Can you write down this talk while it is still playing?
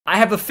I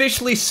have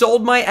officially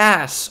sold my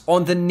ass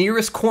on the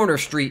nearest corner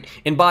street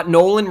and bought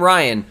Nolan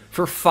Ryan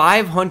for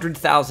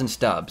 500,000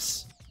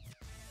 stubs.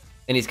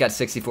 And he's got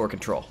 64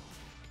 control.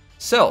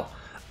 So,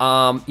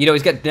 you know,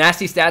 he's got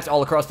nasty stats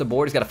all across the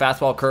board. He's got a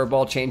fastball,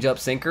 curveball, changeup,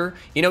 sinker.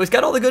 You know, he's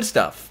got all the good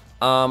stuff.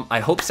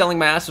 I hope selling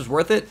my ass was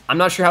worth it. I'm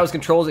not sure how his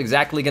control is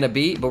exactly going to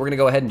be, but we're going to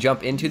go ahead and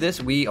jump into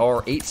this. We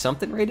are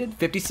 8-something rated,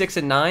 56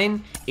 and 9,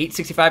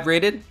 865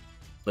 rated.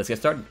 Let's get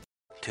started.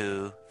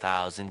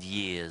 2,000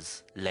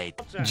 years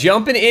later.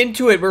 Jumping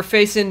into it, we're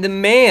facing the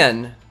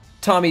man,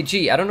 Tommy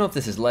G. I don't know if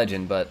this is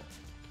legend, but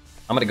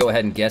I'm going to go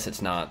ahead and guess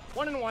it's not.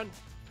 1-1.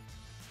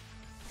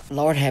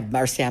 Lord have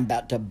mercy, I'm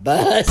about to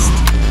bust.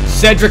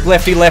 Cedric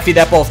lefty,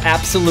 that ball's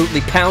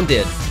absolutely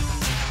pounded.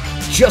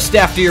 Just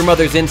after your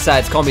mother's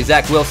insides, call me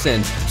Zach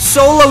Wilson.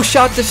 Solo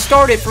shot to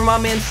start it for my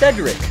man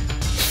Cedric.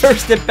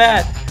 First at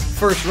bat,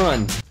 first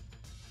run.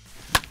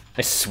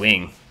 Nice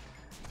swing.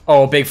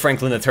 Oh, Big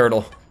Franklin the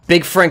Turtle.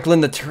 Big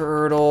Franklin the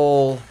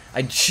Turtle.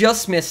 I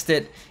just missed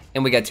it,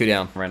 and we got 2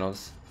 down.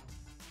 Reynolds.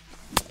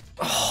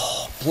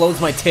 Oh,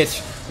 blows my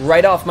titch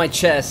right off my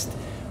chest.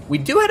 We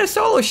do have a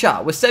solo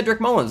shot with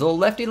Cedric Mullins. A little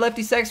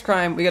lefty sex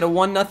crime. We got a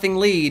 1-0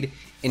 lead,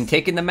 and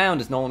taking the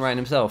mound is Nolan Ryan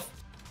himself.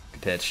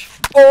 Good pitch.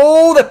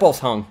 Oh, that ball's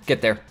hung.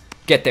 Get there.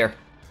 Get there.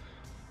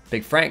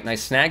 Big Frank,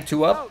 nice snag.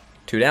 2 up,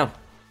 2 down.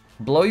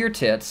 Blow your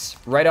tits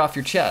right off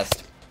your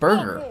chest.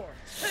 Burger.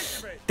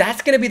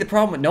 That's going to be the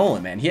problem with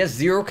Nolan, man. He has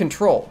 0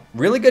 control.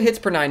 Really good hits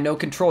per 9, no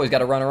control. He's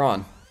got a runner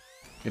on.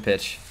 Good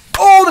pitch.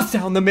 Oh, that's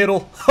down the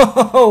middle.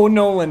 Oh,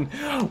 Nolan.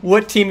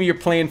 What team are you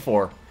playing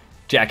for?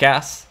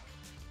 Jackass?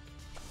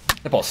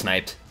 That ball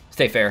sniped.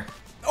 Stay fair.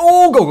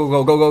 Oh,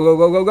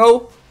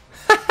 go.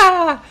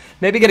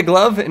 Maybe get a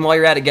glove, and while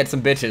you're at it, get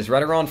some bitches.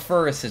 Runner on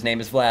first. His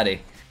name is Vladdy.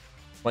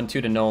 1-2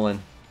 to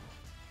Nolan.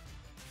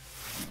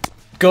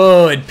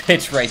 Good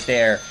pitch right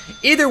there.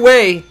 Either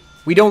way,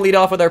 we don't lead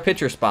off with our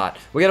pitcher spot.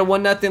 We got a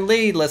 1-0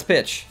 lead. Let's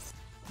pitch.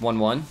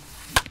 1-1.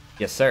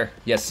 Yes, sir.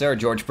 Yes, sir.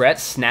 George Brett,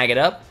 snag it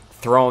up.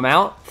 Throw him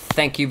out.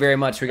 Thank you very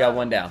much. We got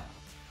 1 down.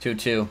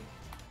 2-2.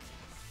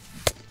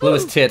 Blew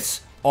his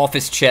tits off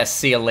his chest.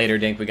 See you later,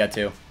 Dink. We got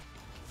 2.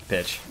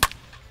 Pitch.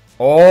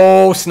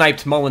 Oh,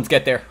 sniped. Mullins,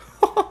 get there.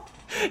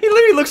 He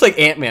literally looks like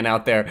Ant-Man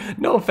out there.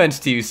 No offense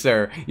to you,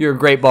 sir. You're a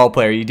great ball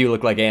player. You do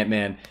look like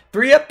Ant-Man.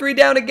 3 up, 3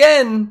 down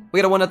again.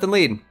 We got a 1-0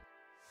 lead.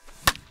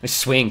 Nice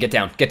swing. Get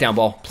down. Get down,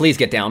 ball. Please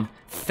get down.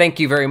 Thank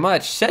you very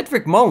much.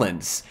 Cedric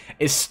Mullins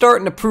is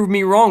starting to prove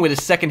me wrong with his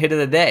 2nd hit of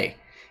the day.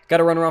 Got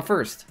to run around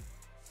first.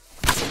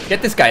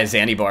 Get this guy a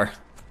Zanny bar.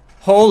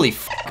 Holy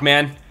fuck,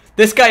 man.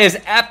 This guy is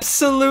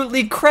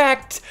absolutely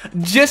cracked,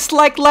 just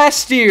like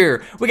last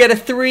year. We got a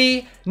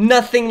 3-0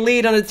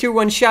 lead on a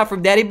 2-run shot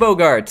from Daddy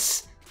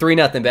Bogarts.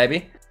 3-0,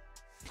 baby.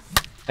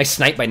 Nice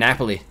snipe by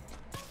Napoli.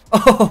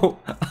 Oh,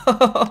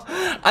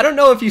 I don't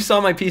know if you saw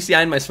my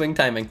PCI and my swing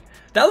timing.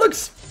 That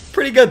looks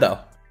pretty good, though.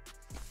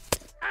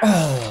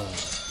 Oh,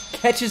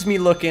 catches me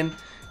looking.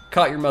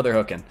 Caught your mother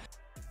hooking.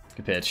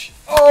 Good pitch.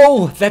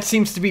 Oh, that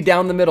seems to be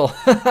down the middle.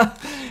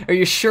 Are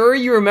you sure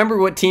you remember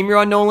what team you're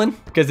on, Nolan?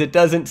 Because it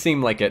doesn't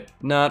seem like it.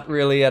 Not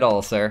really at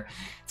all, sir.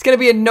 It's going to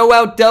be a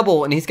no-out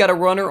double, and he's got a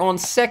runner on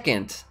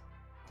second.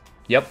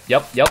 Yep.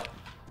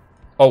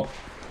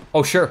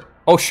 Oh, sure.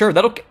 Oh, sure.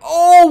 That'll...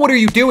 Oh, what are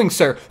you doing,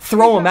 sir?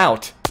 Throw him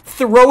out.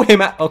 Throw him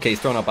out. Okay,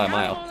 he's thrown out by a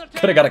mile.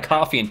 Could have got a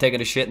coffee and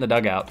taken a shit in the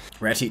dugout.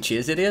 Rats eat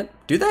cheese, idiot?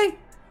 Do they? I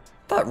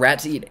thought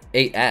rats eat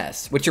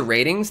ass. What's your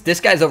ratings? This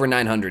guy's over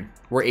 900.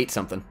 We're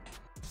 8-something.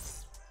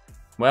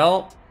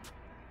 Well,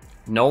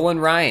 Nolan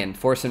Ryan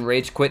forcing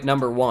rage quit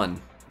number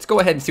 1. Let's go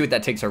ahead and see what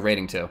that takes our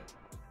rating to.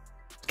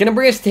 It's going to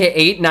bring us to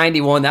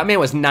 891. That man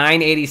was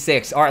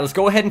 986. All right, let's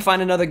go ahead and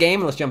find another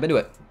game and let's jump into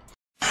it.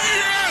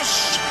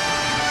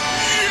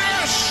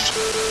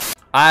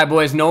 All right,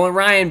 boys, Nolan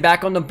Ryan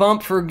back on the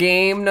bump for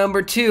game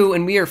number 2,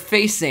 and we are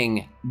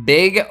facing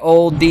big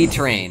old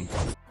D-Train.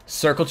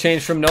 Circle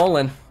change from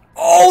Nolan.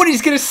 Oh, and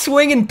he's going to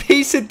swing and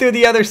piece it through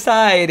the other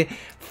side.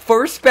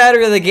 First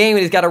batter of the game,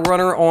 and he's got a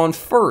runner on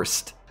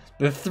first.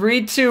 The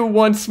 3-2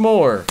 once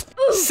more.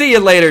 See you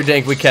later,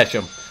 Dink. We catch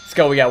him. Let's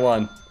go. We got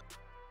 1.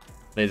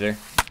 Laser.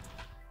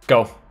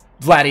 Go.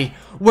 Vladdy,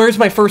 where's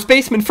my first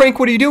baseman? Frank,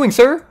 what are you doing,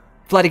 sir?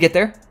 Vladdy, get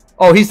there.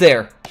 Oh, he's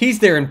there. He's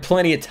there in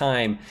plenty of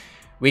time.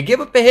 We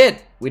give up a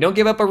hit. We don't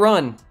give up a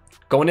run.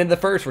 Going into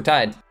the first, we're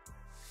tied.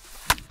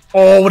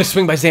 Oh, what a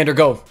swing by Xander.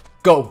 Go.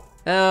 Go.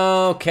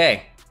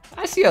 Okay.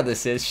 I see how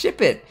this is. Ship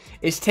it.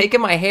 It's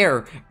taking my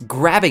hair,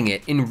 grabbing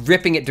it, and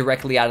ripping it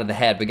directly out of the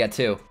head. We got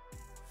 2.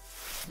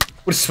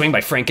 What a swing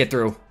by Frank. Get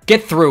through.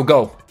 Get through.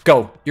 Go.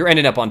 Go. You're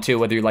ending up on 2,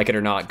 whether you like it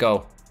or not.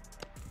 Go.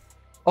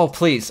 Oh,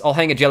 please. I'll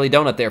hang a jelly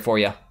donut there for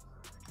you.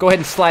 Go ahead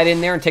and slide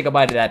in there and take a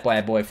bite of that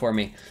bad boy for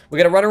me. We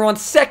got a runner on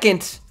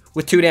second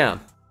with 2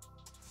 down.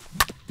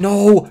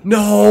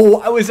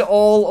 No, I was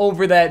all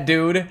over that,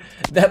 dude.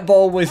 That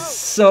ball was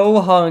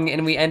so hung,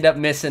 and we end up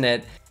missing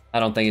it.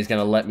 I don't think he's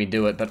going to let me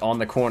do it, but on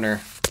the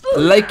corner.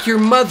 Like your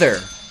mother.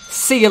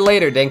 See you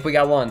later, Dink. We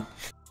got 1.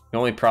 The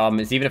only problem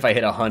is even if I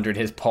hit 100,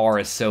 his par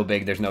is so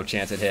big there's no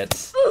chance it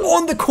hits.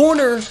 On the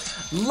corner,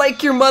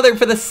 like your mother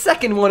for the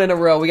second one in a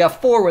row. We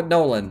got 4 with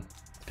Nolan.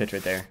 Pitch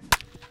right there.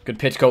 Good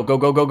pitch, go, go,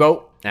 go, go,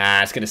 go.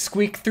 Ah, it's gonna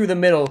squeak through the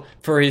middle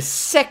for his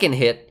second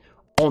hit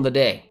on the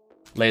day.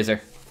 Laser.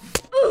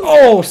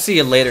 Oh, see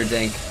you later,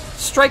 Dink.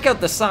 Strike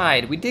out the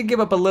side. We did give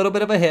up a little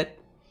bit of a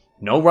hit.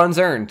 No runs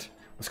earned.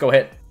 Let's go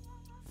hit.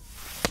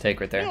 Take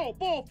right there. No,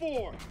 ball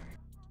 4.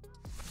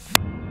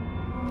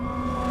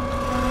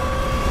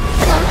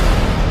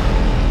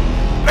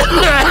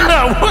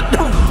 What the?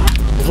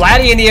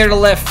 Vladdy in the air to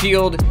left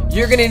field.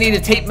 You're gonna need a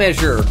tape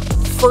measure.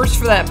 First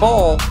for that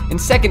ball, and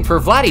second for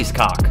Vladdy's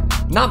cock.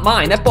 Not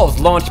mine, that ball's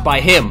launched by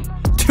him.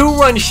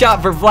 2-run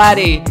shot for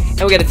Vladdy,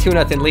 and we got a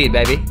 2-0 lead,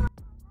 baby.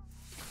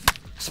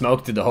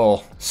 Smoke through the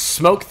hole.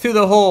 Smoke through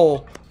the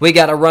hole. We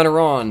got a runner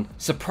on.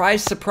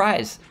 Surprise,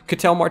 surprise.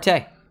 Ketel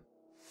Marte.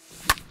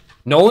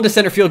 Nolan to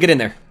center field, get in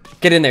there.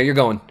 Get in there, you're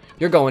going.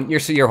 You're going,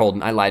 you're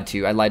holding. I lied to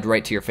you. I lied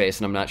right to your face,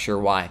 and I'm not sure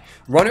why.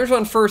 Runners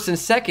on first and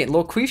second.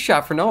 Little crease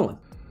shot for Nolan.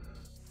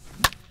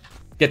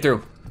 Get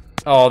through.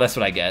 Oh, that's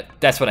what I get.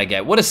 That's what I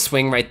get. What a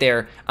swing right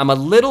there. I'm a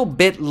little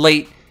bit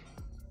late.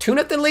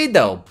 2-0 lead,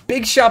 though.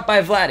 Big shot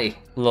by Vladdy.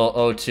 Little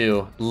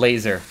 0-2.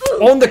 Laser.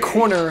 On the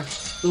corner,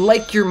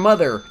 like your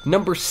mother.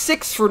 Number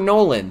 6 for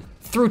Nolan.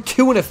 Through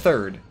 2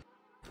 1/3.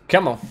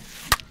 Come on.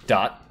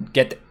 Dot.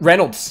 Get the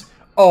Reynolds.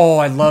 Oh,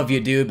 I love you,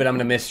 dude, but I'm going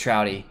to miss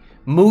Trouty.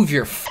 Move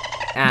your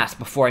ass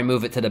before I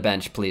move it to the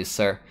bench, please,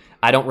 sir.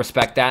 I don't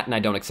respect that, and I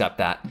don't accept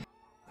that.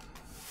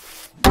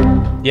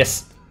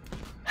 Yes.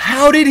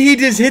 How did he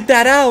just hit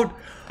that out?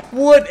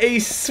 What a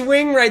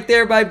swing right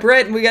there by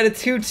Brett, and we got a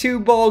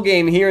 2-2 ball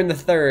game here in the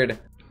third.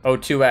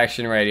 0-2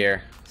 action right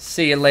here.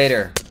 See you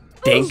later,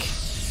 Dink.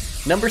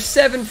 Number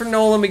 7 for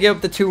Nolan. We give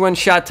up the 2-run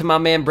shot to my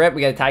man Brett.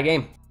 We got a tie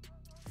game.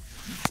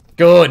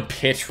 Good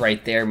pitch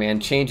right there, man.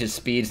 Changes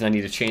speeds, and I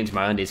need to change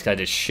my undies because I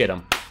just shit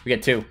them. We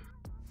got 2.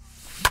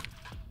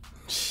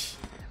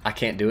 I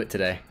can't do it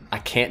today. I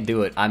can't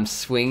do it. I'm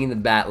swinging the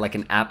bat like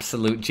an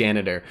absolute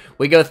janitor.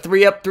 We go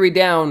 3 up, 3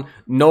 down.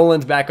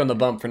 Nolan's back on the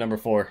bump for number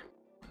 4.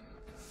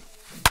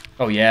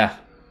 Oh, yeah.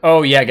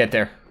 Oh, yeah, get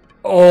there.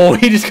 Oh,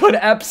 he just got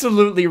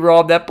absolutely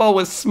robbed. That ball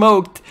was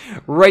smoked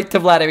right to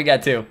Vladdy. We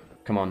got 2.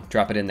 Come on,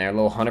 drop it in there. A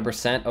little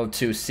 100%.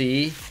 0-2,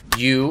 C.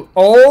 U.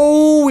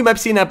 Oh, we might be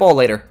seeing that ball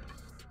later.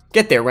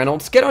 Get there,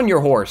 Reynolds. Get on your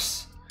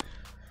horse.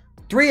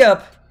 3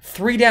 up,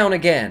 3 down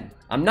again.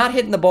 I'm not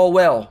hitting the ball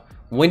well.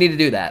 We need to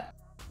do that.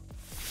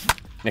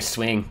 Nice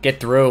swing. Get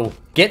through.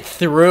 Get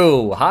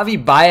through.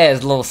 Javi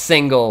Baez, little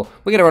single.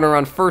 We got to run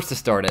around first to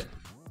start it.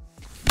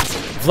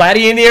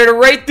 Vladdy in the air to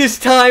right this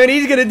time, and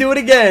he's going to do it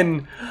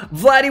again.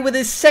 Vladdy with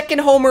his second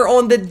homer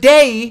on the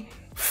day.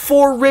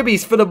 4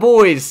 ribbies for the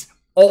boys.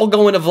 All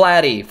going to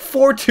Vladdy.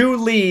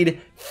 4-2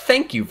 lead.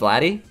 Thank you,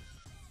 Vladdy.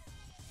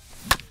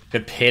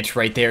 Good pitch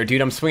right there,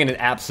 dude. I'm swinging at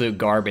absolute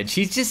garbage.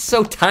 He's just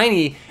so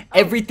tiny.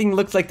 Everything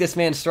looks like this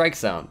man's strike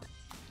zone.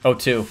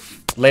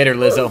 0-2. Later,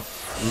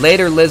 Lizzo.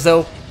 Later,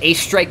 Lizzo. A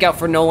strikeout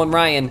for Nolan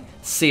Ryan.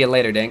 See you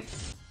later, Dink.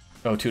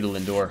 0-2 to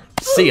Lindor.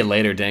 See you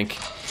later, Dink.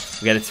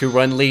 We got a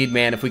 2-run lead,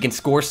 man. If we can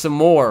score some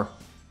more,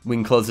 we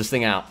can close this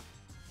thing out.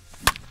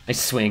 Nice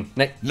swing.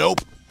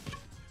 Nope.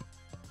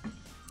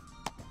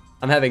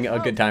 I'm having a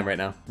good time right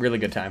now. Really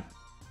good time.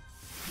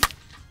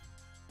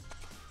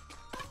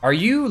 Are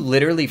you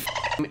literally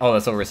oh,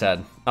 that's over his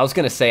head. I was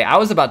gonna say, I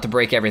was about to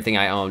break everything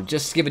I own.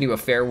 Just giving you a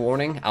fair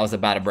warning, I was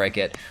about to break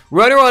it.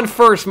 Runner on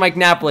first, Mike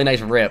Napoli,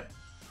 nice rip.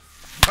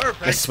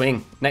 Perfect. Nice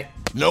swing.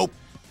 Nope.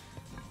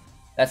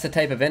 That's the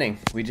type of inning.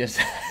 We just...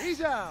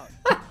 He's out.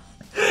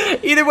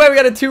 Either way, we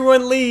got a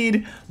 2-1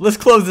 lead. Let's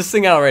close this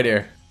thing out right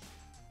here.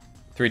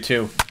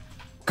 3-2.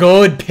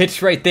 Good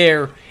pitch right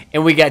there.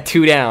 And we got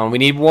 2 down. We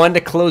need 1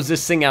 to close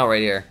this thing out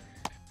right here.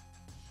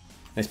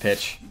 Nice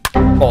pitch.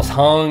 Ball's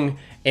hung.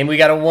 And we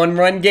got a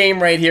 1-run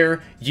game right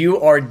here.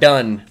 You are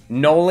done.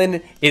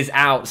 Nolan is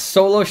out.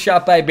 Solo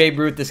shot by Babe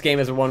Ruth. This game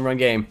is a 1-run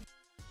game.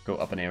 Go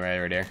up and in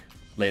right there.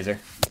 Laser.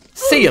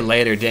 See you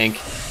later, Dink.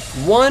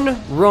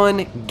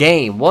 1-run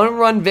game.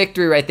 1-run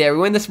victory right there.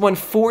 We win this one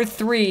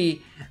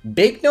 4-3.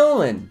 Big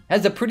Nolan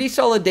has a pretty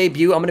solid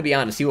debut. I'm going to be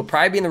honest. He will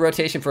probably be in the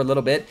rotation for a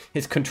little bit.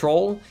 His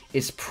control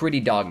is pretty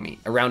dog meat.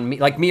 Around me,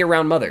 like me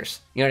around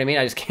mothers. You know what I mean?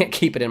 I just can't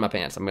keep it in my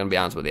pants. I'm going to be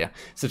honest with you.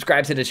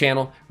 Subscribe to the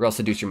channel or else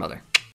seduce your mother.